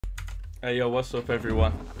Hey yo, what's up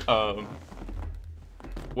everyone?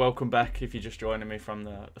 Welcome back if you're just joining me from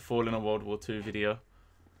the Falling of World War II video.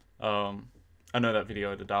 I know that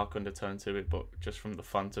video had a dark undertone to it, but just from the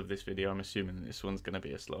font of this video, I'm assuming this one's going to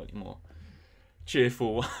be a slightly more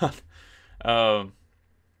cheerful one.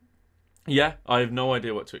 Yeah, I have no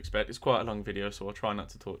idea what to expect. It's quite a long video, so I'll try not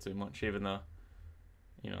to talk too much, even though,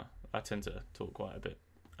 you know, I tend to talk quite a bit.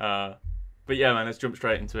 But yeah, man, let's jump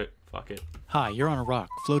straight into it. Fuck it. Hi, you're on a rock,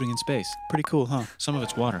 floating in space. Pretty cool, huh? Some of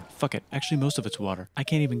it's water. Fuck it. Actually, most of it's water. I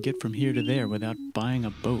can't even get from here to there without buying a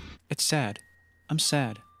boat. It's sad. I'm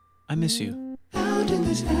sad. I miss you. How did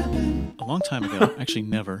this happen? A long time ago, actually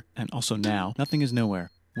never, and also now, nothing is nowhere.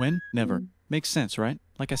 When? Never. Makes sense, right?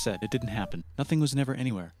 Like I said, it didn't happen. Nothing was never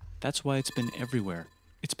anywhere. That's why it's been everywhere.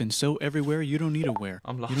 It's been so everywhere, you don't need a where.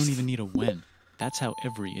 I'm lost. You don't even need a when. That's how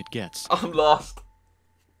every it gets. I'm lost.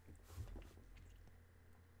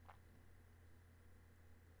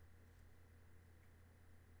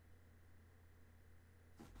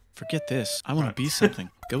 Forget this. I want to be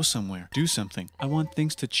something, go somewhere, do something. I want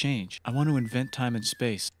things to change. I want to invent time and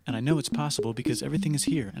space. And I know it's possible because everything is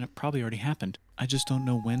here and it probably already happened. I just don't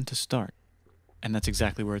know when to start. And that's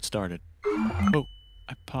exactly where it started. Oh,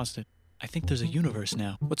 I paused it. I think there's a universe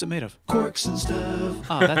now. What's it made of? Corks and stuff.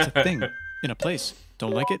 Ah, that's a thing. In a place.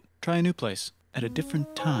 Don't like it? Try a new place. At a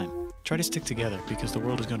different time. Try to stick together because the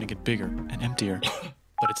world is going to get bigger and emptier.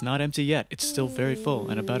 But it's not empty yet. It's still very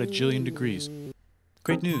full and about 1 jillion degrees.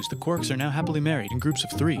 Great news, the quarks are now happily married in groups of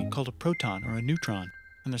 3, called a proton or a neutron.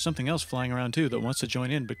 And there's something else flying around too that wants to join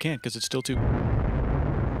in but can't because it's still too...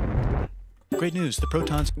 Great news, the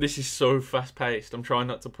protons... This is so fast-paced. I'm trying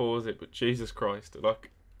not to pause it, but Jesus Christ. Like,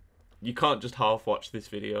 you can't just half-watch this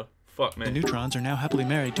video. Fuck me. The neutrons are now happily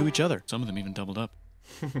married to each other. Some of them even doubled up.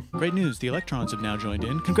 Great news, the electrons have now joined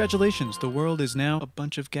in. Congratulations, the world is now a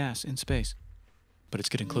bunch of gas in space. But it's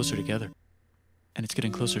getting closer together. And it's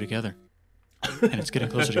getting closer together. And it's getting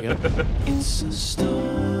closer together. It's a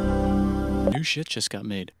star. New shit just got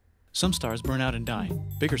made. Some stars burn out and die.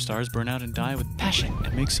 Bigger stars burn out and die with passion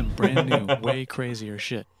and make some brand new, way crazier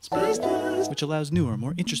shit. Space dust. Which allows newer,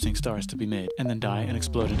 more interesting stars to be made and then die and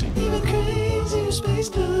explode into... Even crazier space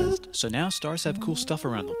dust. So now stars have cool stuff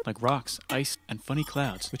around them, like rocks, ice, and funny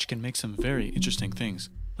clouds, which can make some very interesting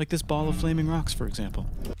things. Like this ball of flaming rocks, for example.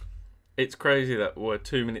 It's crazy that we're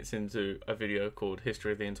 2 minutes into a video called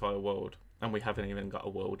History of the Entire World, and we haven't even got a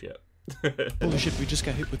world yet. Holy shit, we just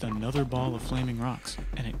got hit with another ball of flaming rocks,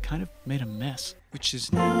 and it kind of made a mess, which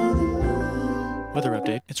is now... Weather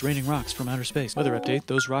update, it's raining rocks from outer space. Weather update,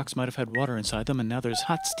 those rocks might have had water inside them, and now there's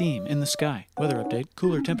hot steam in the sky. Weather update,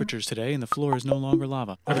 cooler temperatures today, and the floor is no longer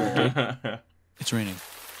lava. Weather update, it's raining.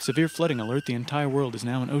 Severe flooding alert, the entire world is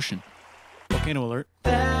now an ocean. Volcano alert.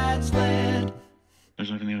 That's land. There's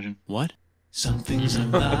life in the ocean. What? Something's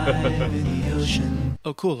alive in the ocean.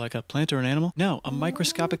 Oh cool, like a plant or an animal? No, a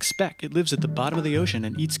microscopic speck. It lives at the bottom of the ocean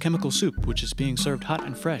and eats chemical soup, which is being served hot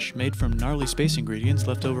and fresh, made from gnarly space ingredients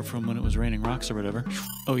left over from when it was raining rocks or whatever.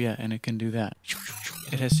 Oh yeah, and it can do that.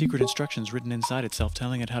 It has secret instructions written inside itself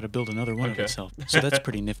telling it how to build another one of itself. So that's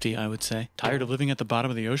pretty nifty, I would say. Tired of living at the bottom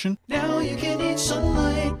of the ocean? Now you can eat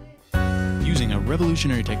sunlight. Using a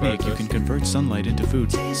revolutionary technique, you can convert sunlight into food.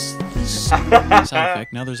 Taste the sun. Side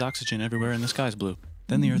effect, now there's oxygen everywhere and the sky's blue.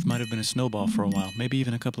 Then the Earth might have been a snowball for a while, maybe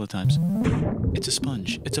even a couple of times. It's a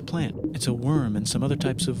sponge, it's a plant, it's a worm and some other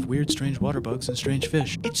types of weird strange water bugs and strange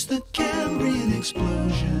fish. It's the Cambrian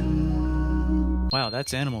explosion. Wow,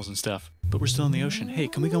 that's animals and stuff. But we're still in the ocean. Hey,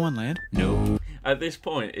 can we go on land? No. At this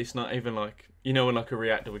point, it's not even like, you know when like a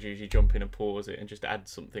reactor would usually jump in and pause it and just add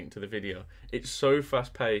something to the video. It's so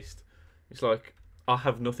fast-paced. It's like, I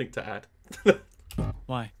have nothing to add.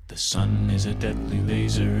 Why? The sun is a deadly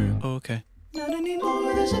laser. Oh, okay. Not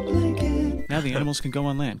anymore, there's a blanket. Now the animals can go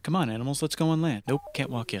on land. Come on, animals, let's go on land. Nope, can't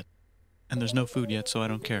walk yet. And there's no food yet, so I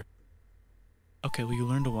don't care. Okay, will you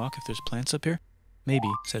learn to walk if there's plants up here? Maybe,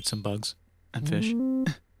 said some bugs. And fish.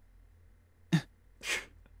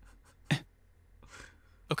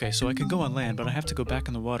 Okay, so I can go on land, but I have to go back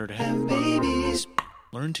in the water to Have babies.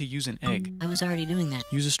 learn to use an egg. I was already doing that.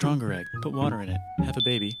 Use a stronger egg. Put water in it. Have a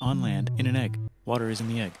baby on land in an egg. Water is in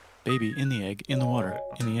the egg. Baby in the egg, in the water,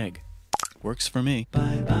 in the egg. Works for me.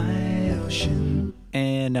 Bye bye, ocean.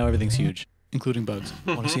 And now everything's huge, including bugs.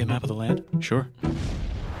 Want to see a map of the land? Sure.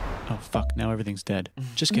 Oh fuck, now everything's dead.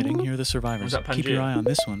 Just kidding, here are the survivors. Was that Keep your Pangea? eye on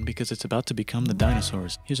this one because it's about to become the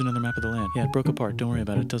dinosaurs. Here's another map of the land. Yeah, it broke apart, don't worry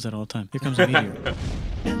about it, it does that all the time. Here comes a meteor.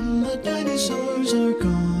 And the dinosaurs are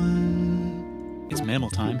gone. It's mammal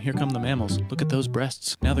time, here come the mammals. Look at those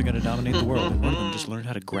breasts. Now they're gonna dominate the world, and one of them just learned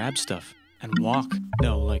how to grab stuff. And walk.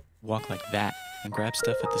 No, like, walk like that. And grab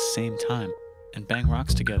stuff at the same time. and bang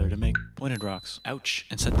rocks together to make pointed rocks. Ouch.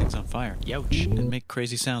 And set things on fire. Youch. And make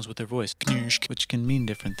crazy sounds with their voice. Knirsch, which can mean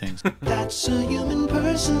different things. That's a human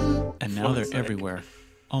person. And now they're everywhere.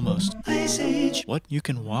 Almost. Ice Age. What? You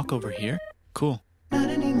can walk over here? Cool. Not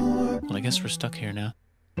anymore. Well, I guess we're stuck here now.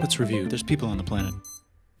 Let's review. There's people on the planet.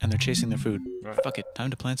 And they're chasing their food. Right. Fuck it. Time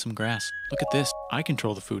to plant some grass. Look at this. I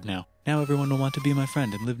control the food now. Now everyone will want to be my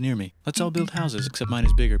friend and live near me. Let's all build houses, except mine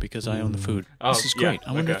is bigger because I own the food. Oh, This is yeah, great.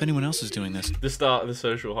 I wonder okay. if anyone else is doing this. The start of the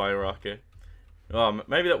social hierarchy.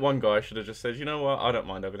 Maybe that one guy should have just said, you know what, I don't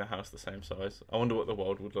mind having a house the same size. I wonder what the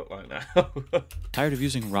world would look like now. Tired of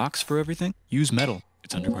using rocks for everything? Use metal.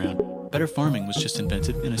 It's underground. Better farming was just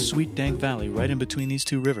invented in a sweet dank valley right in between these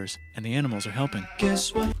two rivers, and the animals are helping.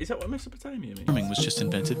 Guess what? Is that what Mesopotamia means? Farming was just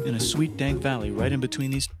invented in a sweet dank valley right in between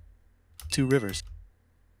these two rivers.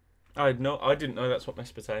 I didn't know that's what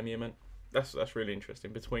Mesopotamia meant. That's really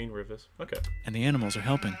interesting. Between rivers. Okay. And the animals are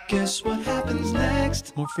helping. Guess what happens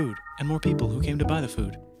next? More food, and more people who came to buy the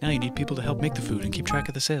food. Now you need people to help make the food and keep track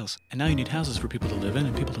of the sales. And now you need houses for people to live in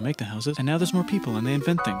and people to make the houses. And now there's more people and they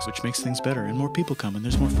invent things, which makes things better. And more people come and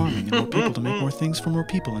there's more farming and more people to make more things for more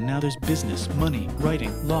people. And now there's business, money,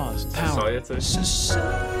 writing, laws, power. Society.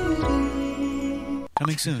 Society.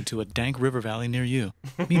 Coming soon to a dank river valley near you.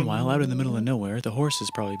 Meanwhile, out in the middle of nowhere, the horse is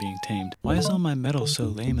probably being tamed. Why is all my metal so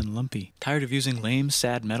lame and lumpy? Tired of using lame,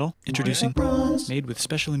 sad metal? Introducing Bronze. made with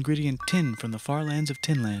special ingredient tin from the far lands of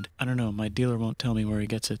Tinland. I don't know, my dealer won't tell me where he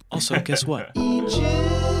gets it. Also, guess what?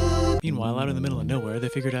 Egypt. Meanwhile, out in the middle of nowhere, they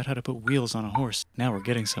figured out how to put wheels on a horse. Now we're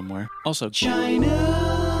getting somewhere. Also, China.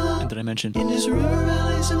 and did I mention? Indus River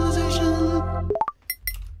Valley Civilization.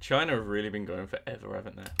 China have really been going forever,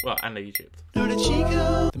 haven't they? Well, and Egypt.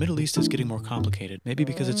 Nordichico. The Middle East is getting more complicated. Maybe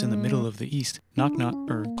because it's in the middle of the East. Knock knock,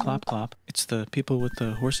 or clop clop. It's the people with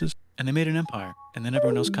the horses. And they made an empire. And then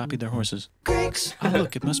everyone else copied their horses. Greeks. Ah,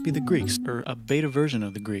 look, it must be the Greeks, or a beta version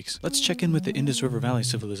of the Greeks. Let's check in with the Indus River Valley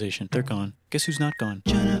civilization. They're gone. Guess who's not gone?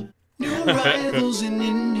 China. New arrivals in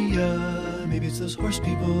India. Maybe it's those horse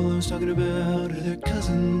people I was talking about, or their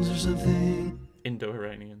cousins or something.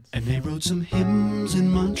 Indo-Iranians. And They wrote some hymns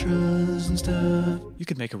and mantras and stuff. you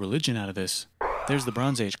could make a religion out of this. There's the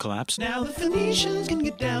Bronze Age collapse. Now the Phoenicians can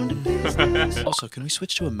get down to business. Also, can we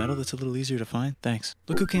switch to a metal that's a little easier to find? Thanks.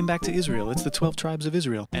 Look who came back to Israel. It's the 12 tribes of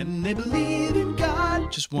Israel. And they believe in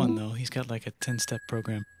God. Just one, though. He's got like a 10-step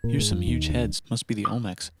program. Here's some huge heads. Must be the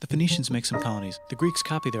Olmecs. The Phoenicians make some colonies. The Greeks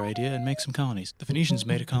copy their idea and make some colonies. The Phoenicians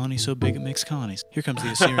made a colony so big it makes colonies. Here comes the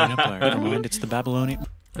Assyrian Empire. Never mind, it's the Babylonian...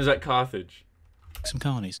 Is that Carthage? Some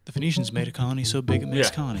colonies. The Phoenicians made a colony so big it makes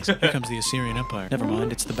Yeah. colonies. Here comes the Assyrian Empire. Never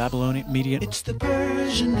mind, it's the Babylonian Median... It's the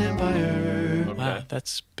Persian Empire. Okay. Wow,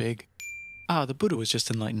 that's big. Ah, the Buddha was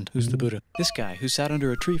just enlightened. Who's the Buddha? This guy, who sat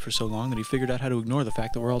under a tree for so long that he figured out how to ignore the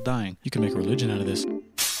fact that we're all dying. You can make a religion out of this.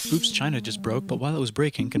 Oops, China just broke, but while it was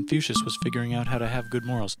breaking, Confucius was figuring out how to have good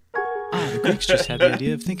morals. Ah, the Greeks just had the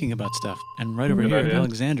idea of thinking about stuff. And right over Good here, idea.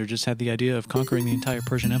 Alexander just had the idea of conquering the entire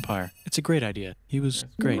Persian Empire. It's a great idea. He was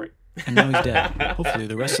great. great. And now he's dead. Hopefully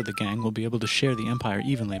the rest of the gang will be able to share the empire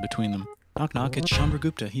evenly between them. Knock knock, it's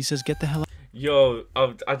Chandragupta. He says get the hell out. Yo,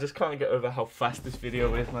 I just can't get over how fast this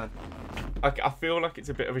video is, man. I feel like it's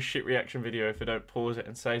a bit of a shit reaction video if I don't pause it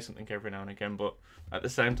and say something every now and again, but at the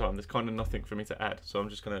same time, there's kind of nothing for me to add, so I'm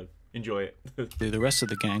just going to enjoy it. The rest of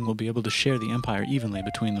the gang will be able to share the empire evenly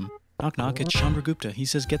between them. Knock knock, it's Chandragupta. He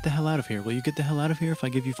says get the hell out of here. Will you get the hell out of here if I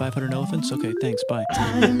give you 500 elephants? Okay, thanks, bye.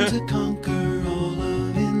 Time to conquer all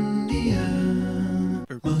of India.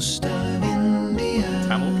 Most of India.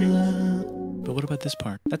 Tamil Kings? But what about this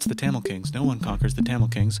part? That's the Tamil Kings. No one conquers the Tamil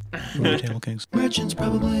Kings. Who are the Tamil Kings? Merchants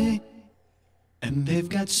probably. And they've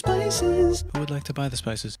got spices. Who would like to buy the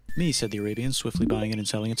spices? Me, said the Arabians, swiftly buying it and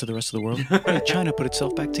selling it to the rest of the world. Hey, China put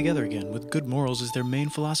itself back together again, with good morals as their main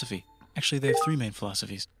philosophy. Actually, they have 3 main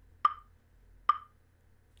philosophies.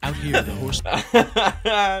 Out here, the horse...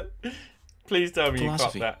 Please tell me you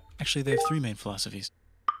philosophy. caught that. Actually, they have 3 main philosophies.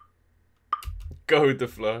 Go with the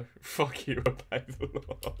flow. Fuck you, obey the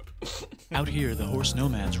law. Out here, the horse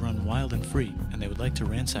nomads run wild and free, and they would like to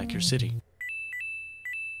ransack your city.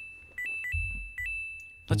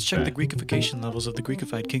 Let's check the Greekification levels of the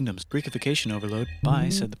Greekified kingdoms. Greekification overload. Bye,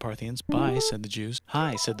 said the Parthians. Bye, said the Jews.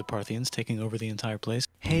 Hi, said the Parthians, taking over the entire place.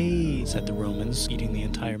 Hey, said the Romans, eating the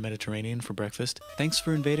entire Mediterranean for breakfast. Thanks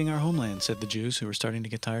for invading our homeland, said the Jews, who were starting to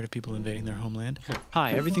get tired of people invading their homeland.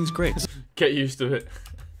 Hi, everything's great. Get used to it.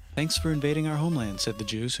 Thanks for invading our homeland, said the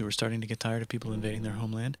Jews, who were starting to get tired of people invading their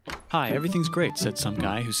homeland. Hi, everything's great, said some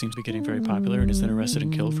guy who seems to be getting very popular and is then arrested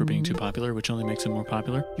and killed for being too popular, which only makes him more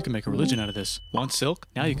popular. You can make a religion out of this. Want silk?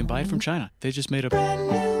 Now you can buy it from China. They just made a... Brand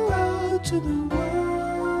new road to the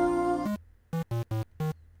world.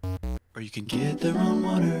 Are or you can Get their own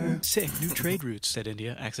water. Sick, new trade routes, said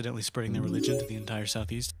India, accidentally spreading their religion to the entire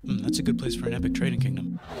southeast. That's a good place for an epic trading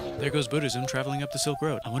kingdom. There goes Buddhism traveling up the Silk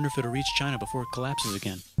Road. I wonder if it'll reach China before it collapses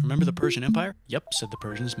again. Remember the Persian Empire? Yep, said the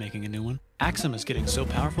Persians, making a new one. Axum is getting so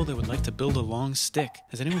powerful they would like to build a long stick.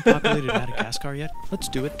 Has anyone populated Madagascar yet? Let's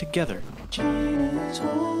do it together. China's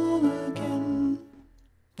home again.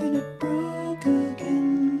 Then it broke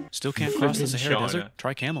again. Still can't cross the Freaking Sahara China. Desert?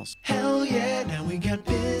 Try camels, Hell yeah, now we got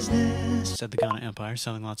business. said the Ghana Empire,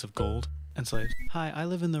 selling lots of gold and slaves. Hi, I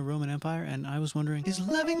live in the Roman Empire, and I was wondering... Is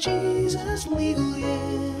loving Jesus legal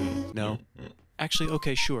yet? No. Actually,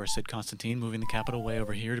 okay, sure, said Constantine, moving the capital way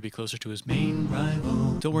over here to be closer to his main...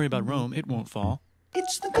 Rival. Don't worry about Rome, it won't fall.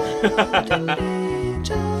 It's the golden age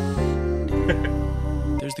of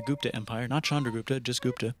India. There's the Gupta Empire, not Chandragupta, just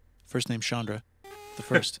Gupta. First name Chandra. The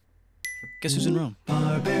first. Guess who's in Rome?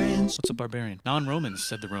 Barbarians. What's a barbarian? Non-Romans,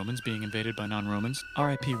 said the Romans, being invaded by non-Romans.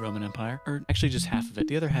 R.I.P. Roman Empire. Or actually just half of it.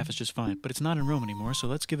 The other half is just fine, but it's not in Rome anymore, so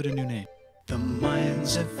let's give it a new name. The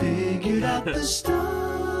Mayans have figured out the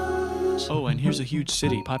stars. Oh, and here's a huge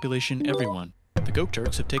city, population everyone. The Gok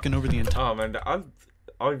Turks have taken over the entire... Oh man,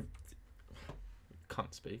 I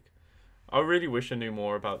can't speak. I really wish I knew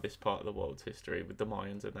more about this part of the world's history with the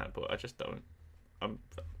Mayans and that, but I just don't. I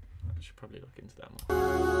should probably look into that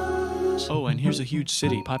more. Oh, and here's a huge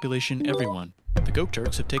city, population everyone. The Gok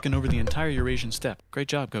Turks have taken over the entire Eurasian steppe. Great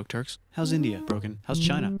job, Gok Turks. How's India? Broken. How's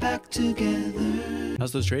China? Back together.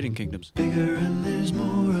 How's those trading kingdoms? Bigger and there's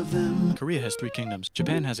more of them. Korea has 3 kingdoms.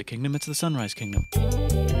 Japan has a kingdom, it's the Sunrise Kingdom.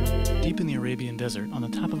 Deep in the Arabian desert, on the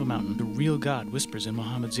top of a mountain, the real God whispers in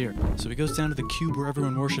Muhammad's ear. So he goes down to the cube where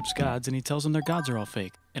everyone worships gods, and he tells them their gods are all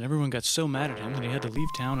fake. And everyone got so mad at him that he had to leave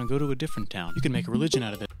town and go to a different town. You can make a religion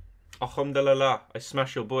out of it. Alhamdulillah, I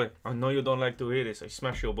smash your boy. I know you don't like to hear this, I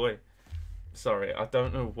smash your boy. Sorry, I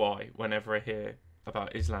don't know why, whenever I hear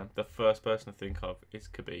about Islam, the first person I think of is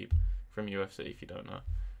Khabib from UFC, if you don't know.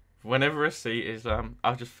 Whenever I see Islam,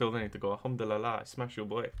 I just feel the need to go, Alhamdulillah, I smash your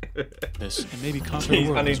boy. This, and maybe conquer the Jeez,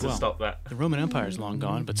 world I need as to well. stop that. The Roman Empire is long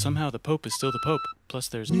gone, but somehow the Pope is still the Pope. Plus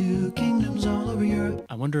there's... New kingdoms all over Europe.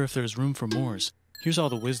 I wonder if there's room for Moors. Here's all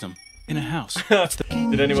the wisdom. In a house. It's the...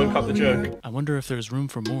 Did anyone cut the joke? I wonder if there's room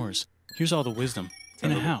for Moors. Here's all the wisdom.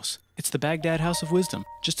 In a house. It's the Baghdad House of Wisdom.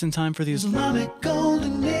 Just in time for the Islamic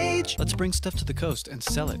golden age. Let's bring stuff to the coast and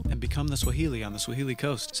sell it and become the Swahili on the Swahili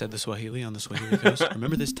coast, said the Swahili on the Swahili coast.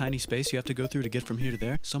 Remember this tiny space you have to go through to get from here to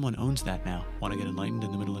there? Someone owns that now. Want to get enlightened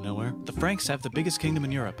in the middle of nowhere? The Franks have the biggest kingdom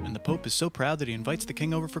in Europe, and the Pope is so proud that he invites the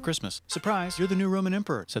king over for Christmas. Surprise, you're the new Roman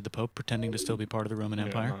emperor, said the Pope, pretending to still be part of the Roman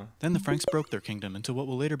Empire. Then the Franks broke their kingdom into what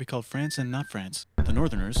will later be called France and not France. The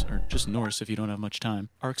Northerners, or just Norse if you don't have much time,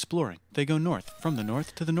 are exploring. They go north, from the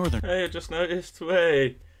north to the northern. Hey, I just noticed.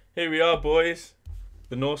 Hey, here we are, boys.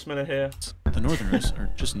 The Norsemen are here. The Northerners,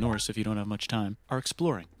 or just Norse if you don't have much time, are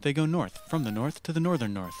exploring. They go north, from the north to the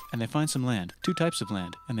northern north, and they find some land, 2 types of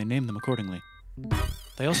land, and they name them accordingly.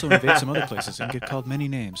 They also invade some other places and get called many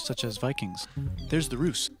names, such as Vikings. There's the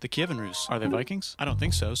Rus, the Kievan Rus. Are they Vikings? I don't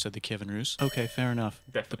think so, said the Kievan Rus. Okay, fair enough.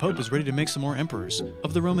 Definitely The Pope not. is ready to make some more emperors.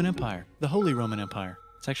 Of the Roman Empire, the Holy Roman Empire.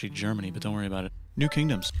 It's actually Germany, but don't worry about it. New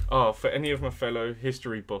kingdoms. Oh, for any of my fellow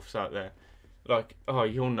history buffs out there, like, oh,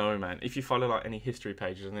 you'll know, man. If you follow, like, any history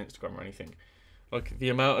pages on Instagram or anything, like, the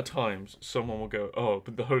amount of times someone will go, oh,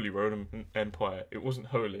 but the Holy Roman Empire, it wasn't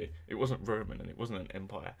holy, it wasn't Roman, and it wasn't an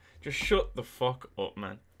empire. Just shut the fuck up,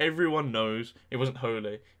 man. Everyone knows it wasn't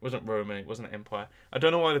holy, it wasn't Roman, it wasn't an empire. I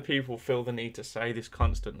don't know why the people feel the need to say this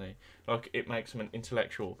constantly. Like, it makes them an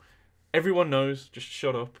intellectual. Everyone knows, just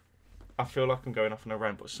shut up. I feel like I'm going off on a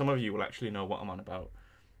rant, but some of you will actually know what I'm on about.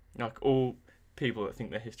 Like, all people that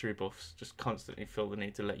think they're history buffs just constantly feel the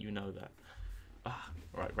need to let you know that.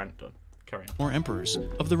 Right, rant done. Carry on. More emperors.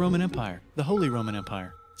 Of the Roman Empire, the Holy Roman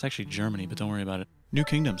Empire. It's actually Germany, but don't worry about it. New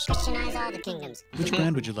kingdoms. Christianize all the kingdoms. Which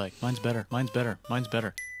brand would you like? Mine's better. Mine's better. Mine's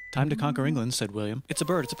better. Time to conquer England, said William. It's a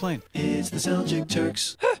bird. It's a plane. It's the Seljuk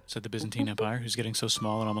Turks. Said the Byzantine Empire, who's getting so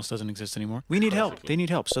small it almost doesn't exist anymore. We need help. They need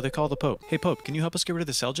help, so they call the Pope. Hey, Pope, can you help us get rid of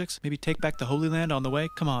the Seljuks? Maybe take back the Holy Land on the way?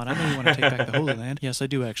 Come on, I know you want to take back the Holy Land. Yes, I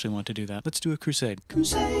do actually want to do that. Let's do a crusade.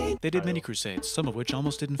 Crusade. They did many crusades, some of which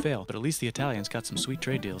almost didn't fail, but at least the Italians got some sweet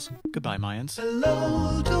trade deals. Goodbye, Mayans.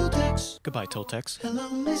 Hello, Toltecs. Goodbye, Toltecs. Hello,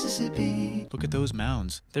 Mississippi. Look at those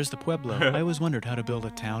mounds. There's the Pueblo. I always wondered how to build a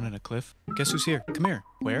town in a cliff. Guess who's here? Come here.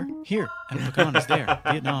 Where? Here. And Pecan is there.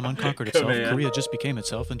 Vietnam unconquered itself. Come here. Korea just became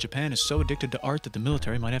itself. And Japan is so addicted to art that the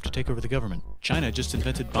military might have to take over the government. China just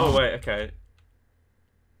invented bombs. Oh, wait, okay.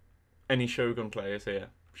 Any Shogun players here?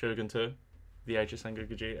 Shogun 2? The Age of Sengoku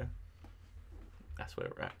Vegeta? That's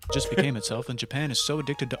where we're at. just became itself, and Japan is so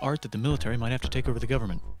addicted to art that the military might have to take over the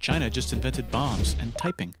government. China just invented bombs and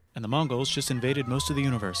typing, and the Mongols just invaded most of the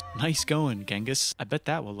universe. Nice going, Genghis. I bet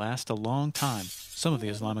that will last a long time. Some of the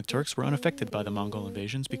Islamic Turks were unaffected by the Mongol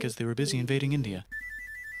invasions because they were busy invading India.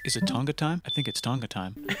 Is it Tonga time? I think it's Tonga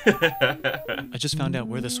time. I just found out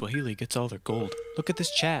where the Swahili gets all their gold. Look at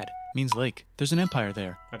this Chad. Means lake. There's an empire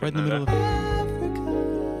there. Right in the middle of Africa.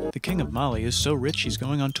 The king of Mali is so rich he's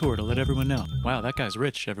going on tour to let everyone know. Wow, that guy's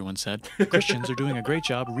rich, everyone said. Christians are doing a great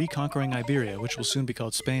job reconquering Iberia, which will soon be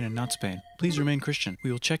called Spain and not Spain. Please remain Christian.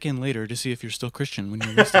 We will check in later to see if you're still Christian when you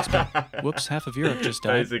least expect. Whoops, half of Europe just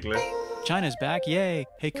died. Basically. China's back, yay!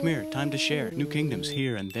 Hey, come here, time to share. New kingdoms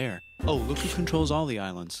here and there. Oh, look who controls all the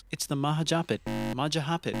islands. It's the Mahajapit,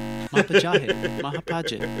 Majapahit, Mapajahit,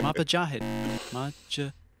 Mahapajit, Mapajahit,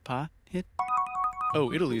 Majapahit.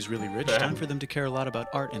 Oh, Italy's really rich. Time for them to care a lot about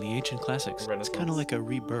art and the ancient classics. It's kind of like a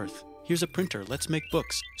rebirth. Here's a printer, let's make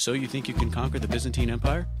books. So you think you can conquer the Byzantine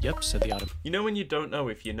Empire? Yep, said the Ottoman. You know when you don't know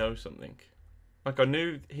if you know something? Like, I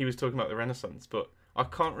knew he was talking about the Renaissance, but I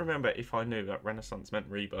can't remember if I knew that Renaissance meant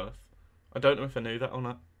rebirth. I don't know if I knew that or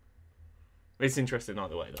not. It's interesting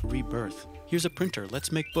either way, though. Rebirth. Here's a printer,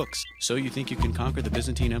 let's make books. So you think you can conquer the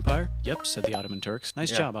Byzantine Empire? Yep, said the Ottoman Turks.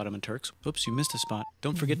 Nice job, Ottoman Turks. Oops, you missed a spot.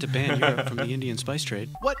 Don't forget to ban Europe from the Indian spice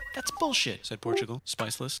trade. What? That's bullshit, said Portugal.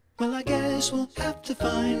 Spiceless. Well, I guess we'll have to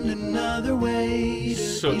find another way to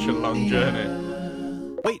Such a long journey.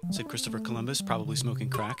 Wait, said Christopher Columbus, probably smoking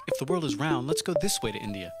crack. If the world is round, let's go this way to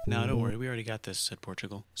India. No, don't worry, we already got this, said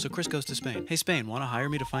Portugal. So Chris goes to Spain. Hey, Spain, want to hire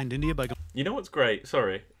me to find India by going... You know what's great?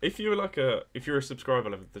 Sorry. If you're a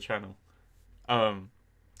subscriber of the channel,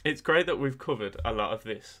 it's great that we've covered a lot of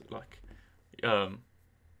this. Like,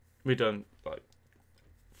 we've done, like,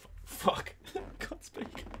 fuck. Can't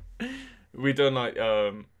speak. We've done, like,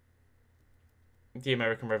 the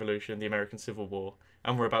American Revolution, the American Civil War,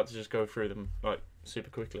 and we're about to just go through them, like, super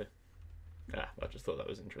quickly. Yeah, I just thought that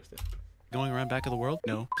was interesting. Going around back of the world?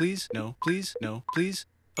 No, please, no, please, no, please.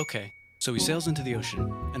 Okay. So he sails into the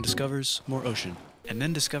ocean and discovers more ocean, and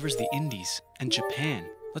then discovers the Indies and Japan.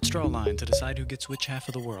 Let's draw a line to decide who gets which half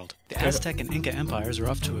of the world. The Aztec and Inca empires are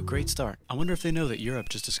off to a great start. I wonder if they know that Europe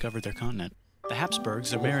just discovered their continent. The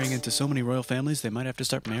Habsburgs are marrying into so many royal families they might have to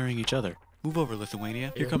start marrying each other. Move over,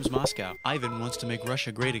 Lithuania. Here comes Moscow. Ivan wants to make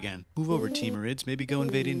Russia great again. Move over, Timurids. Maybe go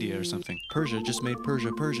invade India or something. Persia just made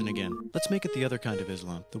Persia Persian again. Let's make it the other kind of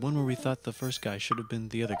Islam. The one where we thought the first guy should have been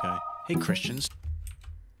the other guy. Hey, Christians.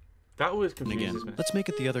 That always confuses me. Let's make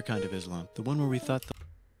it the other kind of Islam. The one where we thought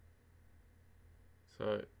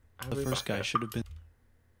the first guy should have been...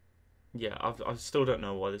 Yeah, I still don't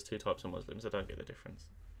know why there's two types of Muslims. I don't get the difference.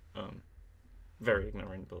 Very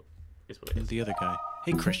ignorant, but it's what it is. The other guy.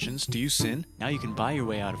 Hey, Christians, do you sin? Now you can buy your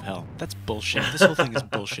way out of hell. That's bullshit. This whole thing is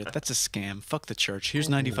bullshit. That's a scam. Fuck the church. Here's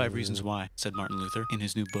 95 Reasons Why, said Martin Luther in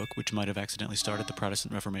his new book, which might have accidentally started the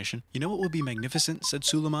Protestant Reformation. You know what would be magnificent, said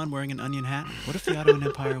Suleiman wearing an onion hat? What if the Ottoman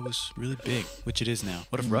Empire was really big, which it is now?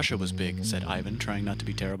 What if Russia was big, said Ivan, trying not to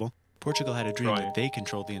be terrible. Portugal had a dream that they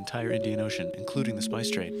controlled the entire Indian Ocean, including the spice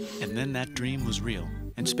trade. And then that dream was real.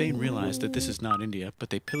 And Spain realized that this is not India, but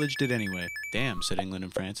they pillaged it anyway. Damn, said England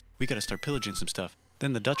and France. We gotta start pillaging some stuff.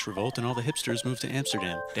 Then the Dutch revolt and all the hipsters moved to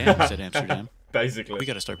Amsterdam. Damn, said Amsterdam. Basically. We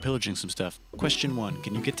gotta start pillaging some stuff. Question 1.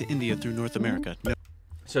 Can you get to India through North America? No.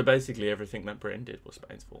 So basically everything that Britain did was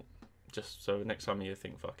Spain's fault. Just so next time you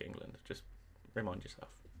think fuck England, just remind yourself,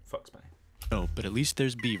 fuck Spain. No, but at least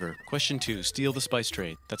there's beaver. Question 2. Steal the spice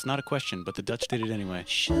trade. That's not a question, but the Dutch did it anyway.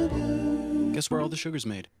 Guess where all the sugar's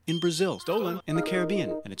made? In Brazil. Stolen. In the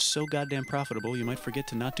Caribbean. And it's so goddamn profitable you might forget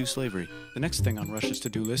to not do slavery. The next thing on Russia's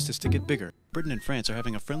to-do list is to get bigger. Britain and France are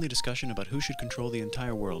having a friendly discussion about who should control the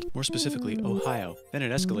entire world, more specifically Ohio. Then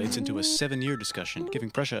it escalates into a 7-year discussion,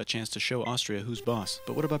 giving Prussia a chance to show Austria who's boss.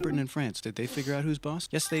 But what about Britain and France? Did they figure out who's boss?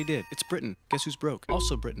 Yes, they did. It's Britain. Guess who's broke?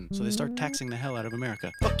 Also Britain. So they start taxing the hell out of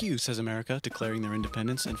America. Fuck you, says America, declaring their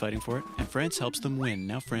independence and fighting for it. And France helps them win.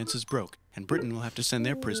 Now France is broke. And Britain will have to send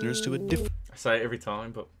their prisoners to a different... I say it every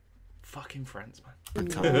time, but fucking France, man.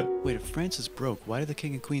 Wait, if France is broke, why do the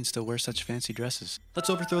king and queen still wear such fancy dresses? Let's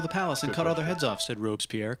overthrow the palace and cut all their heads off, said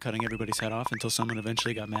Robespierre, cutting everybody's head off until someone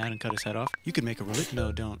eventually got mad and cut his head off. You could make a religion.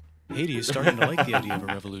 No, don't. Haiti is starting to like the idea of a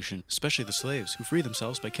revolution, especially the slaves, who free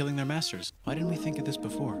themselves by killing their masters. Why didn't we think of this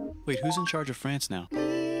before? Wait, who's in charge of France now?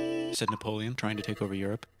 Said Napoleon, trying to take over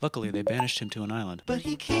Europe. Luckily, they banished him to an island. But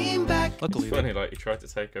he came back. Luckily, it's funny, like, he tried to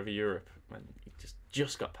take over Europe, and he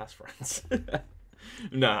just got past France.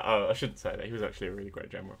 Nah, I shouldn't say that. He was actually a really great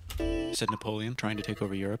general. Said Napoleon, trying to take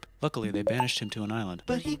over Europe. Luckily, they banished him to an island.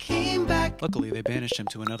 But he came back. Luckily, they banished him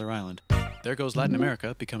to another island. There goes Latin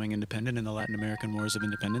America, becoming independent in the Latin American Wars of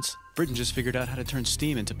Independence. Britain just figured out how to turn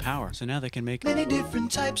steam into power, so now they can make Many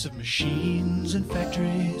different types of machines and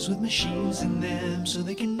factories with machines in them, so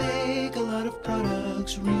they can make a lot of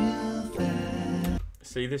products real fast.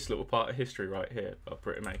 See this little part of history right here of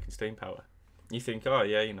Britain making steam power. You think, oh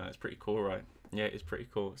yeah, you know, it's pretty cool, right? Yeah, it's pretty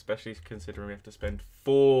cool, especially considering we have to spend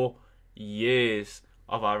 4 years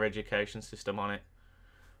of our education system on it.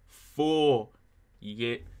 4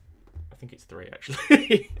 years. I think it's 3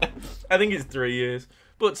 actually. I think it's 3 years,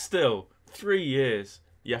 but still, 3 years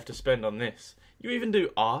you have to spend on this. You even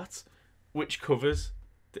do art, which covers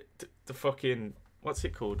the fucking, what's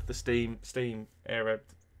it called? The steam era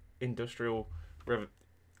industrial. I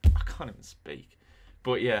can't even speak,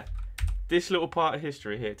 but yeah. This little part of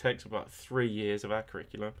history here takes about 3 years of our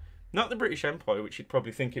curriculum. Not the British Empire, which you'd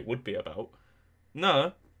probably think it would be about.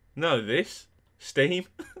 No, this. Steam.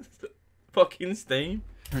 Fucking steam.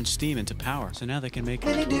 turn steam into power, so now they can make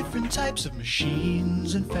Many different types of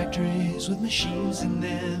machines and factories with machines in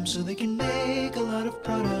them, so they can make a lot of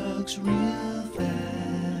products real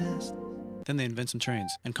fast. Then they invent some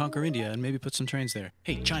trains and conquer India and maybe put some trains there.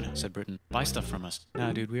 Hey, China, said Britain, buy stuff from us.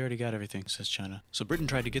 Nah, dude, we already got everything, says China. So Britain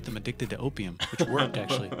tried to get them addicted to opium, which worked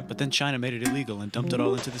actually. But then China made it illegal and dumped it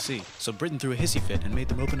all into the sea. So Britain threw a hissy fit and made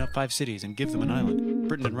them open up 5 cities and give them an island.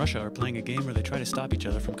 Britain and Russia are playing a game where they try to stop each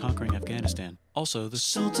other from conquering Afghanistan. Also, the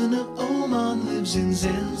Sultan of Oman lives in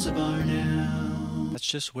Zanzibar now. that's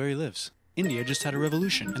just where he lives. India just had a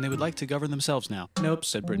revolution, and they would like to govern themselves now. Nope,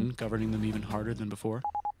 said Britain, governing them even harder than before.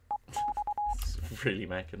 It's really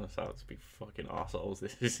making us out to be fucking arseholes,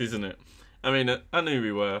 this isn't it? I mean, I knew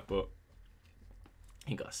we were, but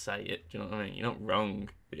you gotta say it, do you know what I mean? You're not wrong,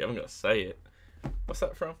 but you haven't gotta say it. What's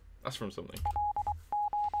that from? That's from something.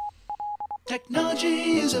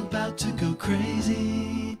 Technology is about to go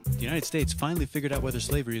crazy. The United States finally figured out whether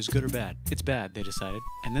slavery is good or bad. It's bad, they decided.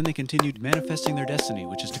 And then they continued manifesting their destiny,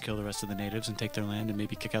 which is to kill the rest of the natives and take their land and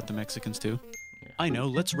maybe kick out the Mexicans too. Yeah. I know,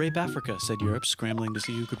 let's rape Africa, said Europe, scrambling to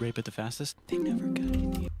see who could rape it the fastest. They never got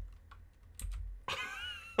India.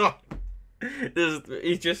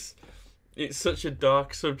 It's such a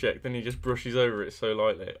dark subject, and he just brushes over it so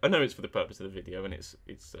lightly. I know it's for the purpose of the video, and it's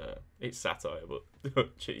satire,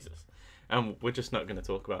 but Jesus. And we're just not going to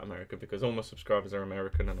talk about America because all my subscribers are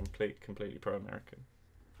American, and I'm completely pro-American.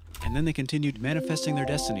 And then they continued manifesting their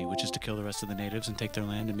destiny, which is to kill the rest of the natives and take their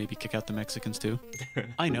land and maybe kick out the Mexicans too.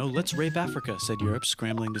 I know, let's rape Africa, said Europe,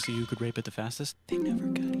 scrambling to see who could rape it the fastest. They never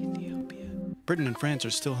got Ethiopia. Britain and France are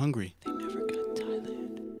still hungry. They never got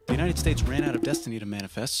Thailand. The United States ran out of destiny to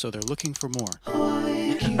manifest, so they're looking for more.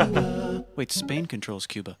 Hawaii, Cuba. Wait, Spain controls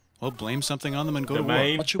Cuba. Well, blame something on them and go The to war.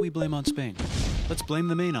 Maine. What should we blame on Spain? Let's blame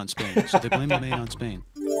the Maine on Spain. So they blame the Maine on Spain.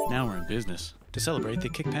 Now we're in business. To celebrate, they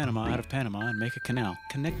kick Panama out of Panama and make a canal,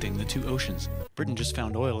 connecting the 2 oceans. Britain just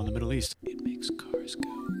found oil in the Middle East. It makes cars go.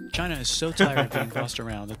 China is so tired of being bossed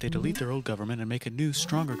around that they delete their old government and make a new,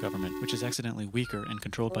 stronger government, which is accidentally weaker and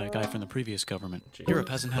controlled by a guy from the previous government. Jeez. Europe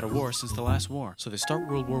hasn't had a war since the last war, so they start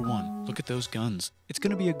World War I. Look at those guns. It's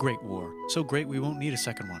gonna be a great war. So great we won't need a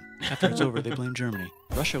second one. After it's over, they blame Germany.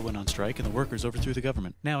 Russia went on strike and the workers overthrew the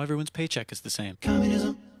government. Now everyone's paycheck is the same.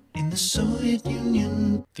 Communism in the Soviet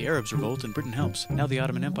Union. The Arabs revolt and Britain helps. Now the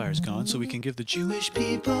Ottoman Empire's gone, so we can give the Jewish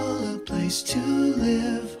people a place to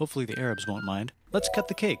live. Hopefully the Arabs won't mind. Let's cut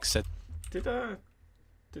the cake, said... Did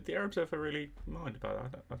the Arabs ever really mind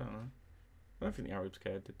about that? I don't know. I don't think the Arabs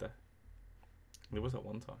cared, did they? There was at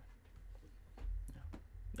one time.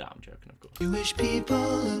 Yeah, I'm joking, of course. Jewish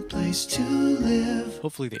people a place to live.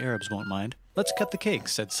 Hopefully the Arabs won't mind. Let's cut the cake,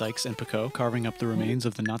 said Sykes and Picot, carving up the remains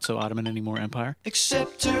of the not-so-Ottoman-anymore empire.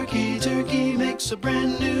 Except Turkey, Turkey makes a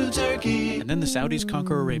brand new Turkey. And then the Saudis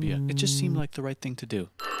conquer Arabia. It just seemed like the right thing to do.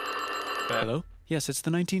 Hello? Yes, it's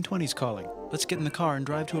the 1920s calling. Let's get in the car and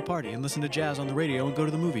drive to a party and listen to jazz on the radio and go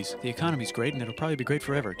to the movies. The economy's great and it'll probably be great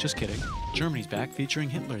forever. Just kidding. Germany's back featuring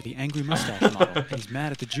Hitler, the angry mustache model, and he's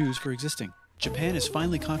mad at the Jews for existing. Japan is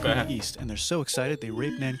finally conquering the East, and they're so excited they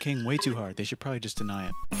raped Nanking way too hard. They should probably just deny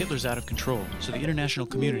it. Hitler's out of control, so the international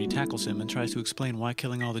community tackles him and tries to explain why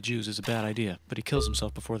killing all the Jews is a bad idea, but he kills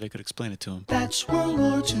himself before they could explain it to him. That's World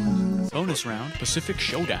War II. Bonus round, Pacific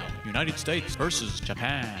Showdown. United States versus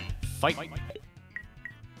Japan. Fight.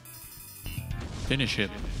 Finish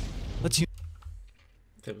him. Let's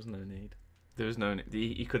There was no need. There was no need.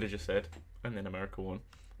 He could have just said, and then America won.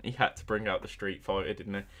 He had to bring out the Street Fighter,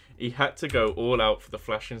 didn't he? He had to go all out for the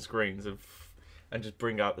flashing screens and just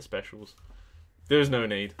bring out the specials. There was no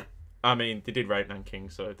need. I mean, they did rape Nanking,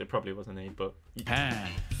 so there probably was a need, but... Japan.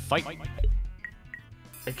 Fight.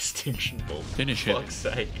 Extinction Ball. Finish For it. fuck's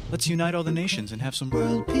sake. Let's unite all the nations and have some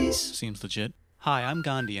World peace. Seems legit. Hi, I'm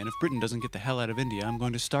Gandhi, and if Britain doesn't get the hell out of India, I'm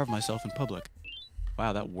going to starve myself in public.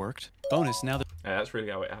 Wow, that worked. Bonus, now Yeah, that's really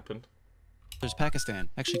how it happened. there's Pakistan.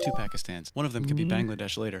 Actually, 2 Pakistans. One of them could be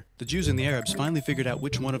Bangladesh later. The Jews and the Arabs finally figured out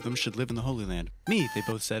which one of them should live in the Holy Land. Me, they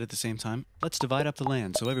both said at the same time. Let's divide up the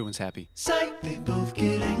land so everyone's happy. Psych, they both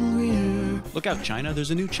get angrier. Look out, China. There's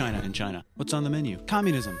a new China in China. What's on the menu?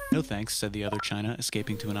 Communism. No thanks, said the other China,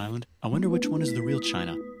 escaping to an island. I wonder which one is the real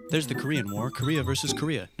China. There's the Korean War, Korea versus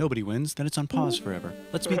Korea. Nobody wins, then it's on pause forever.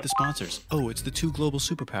 Let's meet the sponsors. Oh, it's the 2 global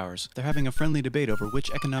superpowers. They're having a friendly debate over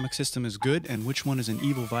which economic system is good and which one is an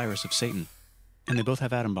evil virus of Satan. And they both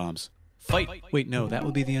have atom bombs. Fight! Wait, no, that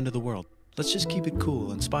would be the end of the world. Let's just keep it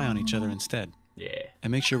cool and spy on each other instead. Yeah.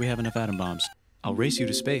 And make sure we have enough atom bombs. I'll race you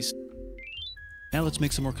to space. Now let's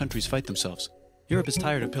make some more countries fight themselves. Europe is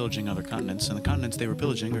tired of pillaging other continents, and the continents they were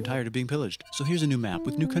pillaging are tired of being pillaged. So here's a new map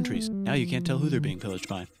with new countries. Now you can't tell who they're being pillaged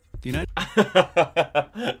by. The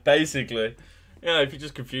United Basically. Yeah, if you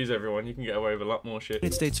just confuse everyone, you can get away with a lot more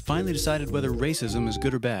shit. States finally decided whether racism is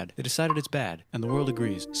good or bad. They decided it's bad, and the world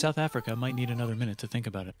agrees. South Africa might need another minute to think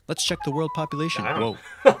about it. Let's check the world population. Damn. Whoa.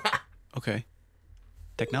 Okay.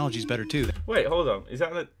 Technology's better too. Wait, hold on. Is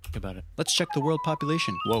that the... Think about it. Let's check the world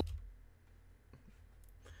population. Whoa.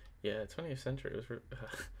 Yeah, 20th century was...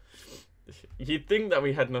 You'd think that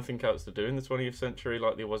we had nothing else to do in the 20th century,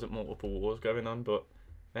 like there wasn't multiple wars going on, but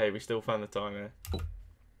hey, we still found the time there.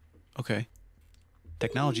 Okay.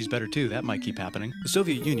 Technology's better too, that might keep happening. The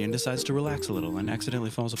Soviet Union decides to relax a little and accidentally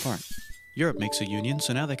falls apart. Europe makes a union,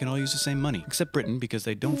 so now they can all use the same money, except Britain because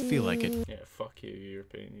they don't feel like it. Yeah, fuck you,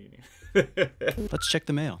 European Union. Let's check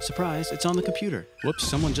the mail. Surprise, it's on the computer. Whoops,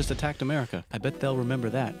 someone just attacked America. I bet they'll remember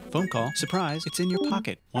that. Phone call. Surprise, it's in your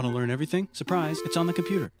pocket. Want to learn everything? Surprise, it's on the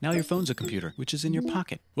computer. Now your phone's a computer, which is in your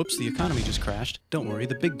pocket. Whoops, the economy just crashed. Don't worry,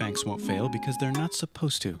 the big banks won't fail because they're not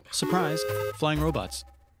supposed to. Surprise, flying robots.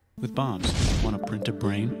 With bombs. Want to print a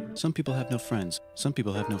brain? Some people have no friends. Some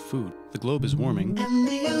people have no food. The globe is warming. And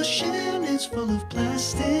the ocean is full of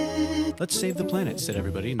plastic. Let's save the planet, said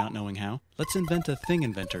everybody, not knowing how. Let's invent a thing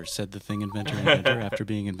inventor, said the thing inventor after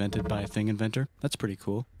being invented by a thing inventor. That's pretty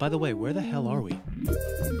cool. By the way, where the hell are we?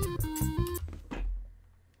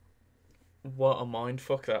 What a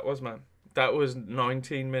mindfuck that was, man. That was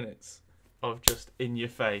 19 minutes of just in your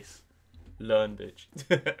face. Learn, bitch.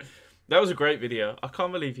 That was a great video. I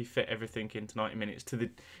can't believe he fit everything into 90 minutes to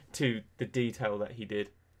the detail that he did,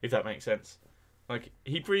 if that makes sense. Like,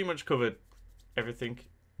 he pretty much covered everything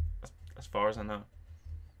as far as I know.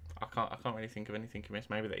 I can't really think of anything he missed.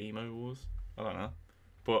 Maybe the emo wars. I don't know.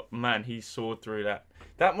 But man, he soared through that.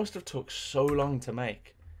 That must have took so long to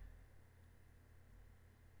make.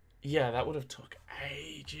 Yeah, that would have took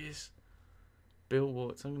ages. Bill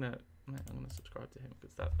Watts, I'm gonna subscribe to him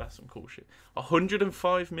because that's some cool shit.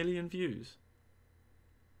 105 million views.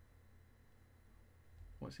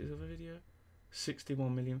 What's his other video?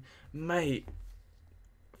 61 million. Mate,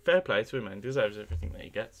 fair play to him, man. Deserves everything that he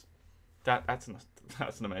gets. That's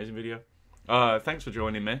an amazing video. Thanks for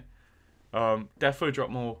joining me. Definitely drop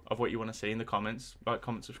more of what you want to see in the comments. Like,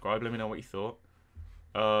 comment, subscribe. Let me know what you thought.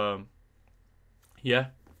 Yeah.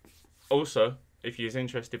 Also, if you're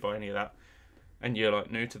interested by any of that, and you're like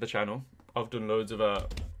new to the channel, I've done loads of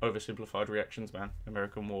oversimplified reactions, man.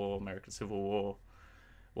 American War, American Civil War,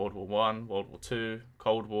 World War One, World War Two,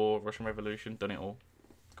 Cold War, Russian Revolution, done it all.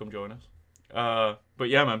 Come join us. But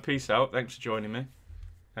yeah, man, peace out. Thanks for joining me.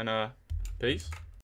 And peace.